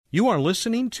You are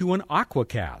listening to an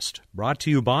Aquacast, brought to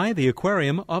you by the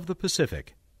Aquarium of the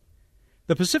Pacific.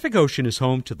 The Pacific Ocean is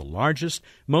home to the largest,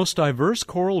 most diverse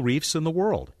coral reefs in the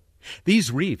world. These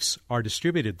reefs are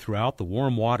distributed throughout the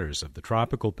warm waters of the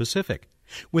tropical Pacific,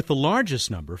 with the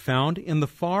largest number found in the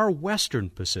far western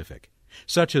Pacific,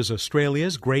 such as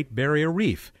Australia's Great Barrier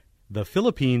Reef, the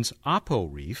Philippines' Apo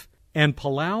Reef, and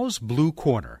Palau's Blue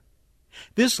Corner.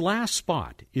 This last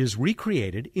spot is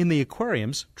recreated in the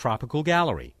aquarium's tropical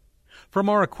gallery. From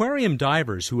our aquarium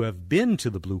divers who have been to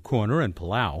the Blue Corner and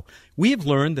Palau, we have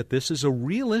learned that this is a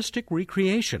realistic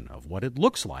recreation of what it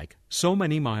looks like so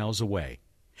many miles away.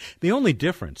 The only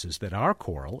difference is that our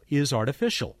coral is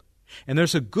artificial, and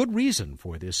there's a good reason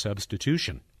for this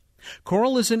substitution.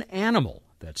 Coral is an animal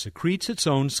that secretes its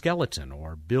own skeleton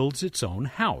or builds its own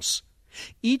house.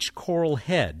 Each coral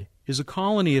head is a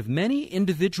colony of many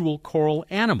individual coral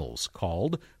animals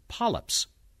called polyps.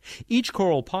 Each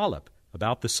coral polyp,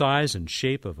 about the size and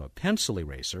shape of a pencil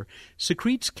eraser,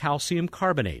 secretes calcium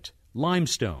carbonate,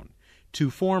 limestone, to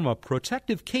form a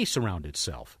protective case around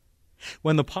itself.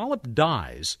 When the polyp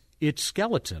dies, its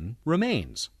skeleton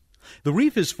remains. The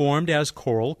reef is formed as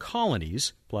coral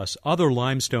colonies, plus other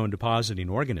limestone-depositing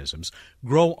organisms,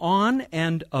 grow on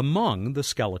and among the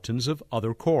skeletons of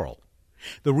other coral.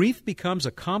 The reef becomes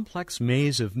a complex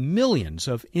maze of millions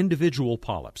of individual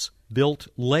polyps, built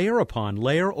layer upon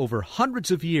layer over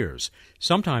hundreds of years,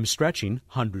 sometimes stretching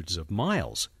hundreds of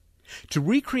miles. To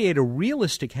recreate a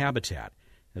realistic habitat,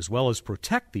 as well as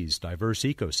protect these diverse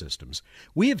ecosystems,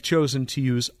 we have chosen to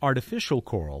use artificial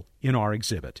coral in our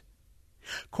exhibit.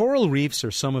 Coral reefs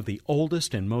are some of the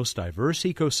oldest and most diverse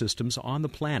ecosystems on the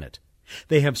planet.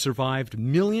 They have survived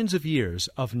millions of years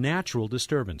of natural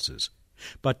disturbances.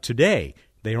 But today,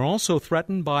 they are also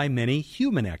threatened by many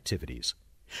human activities.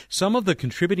 Some of the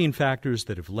contributing factors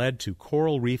that have led to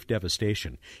coral reef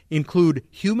devastation include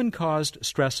human-caused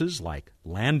stresses like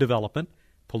land development,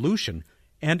 pollution,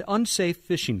 and unsafe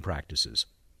fishing practices.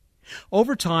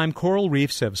 Over time, coral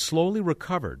reefs have slowly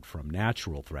recovered from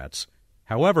natural threats.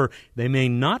 However, they may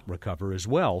not recover as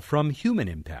well from human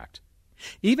impact.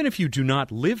 Even if you do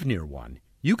not live near one,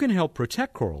 you can help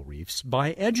protect coral reefs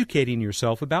by educating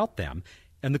yourself about them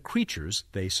and the creatures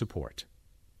they support.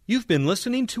 You've been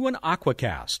listening to an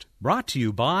Aquacast, brought to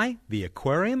you by the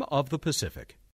Aquarium of the Pacific.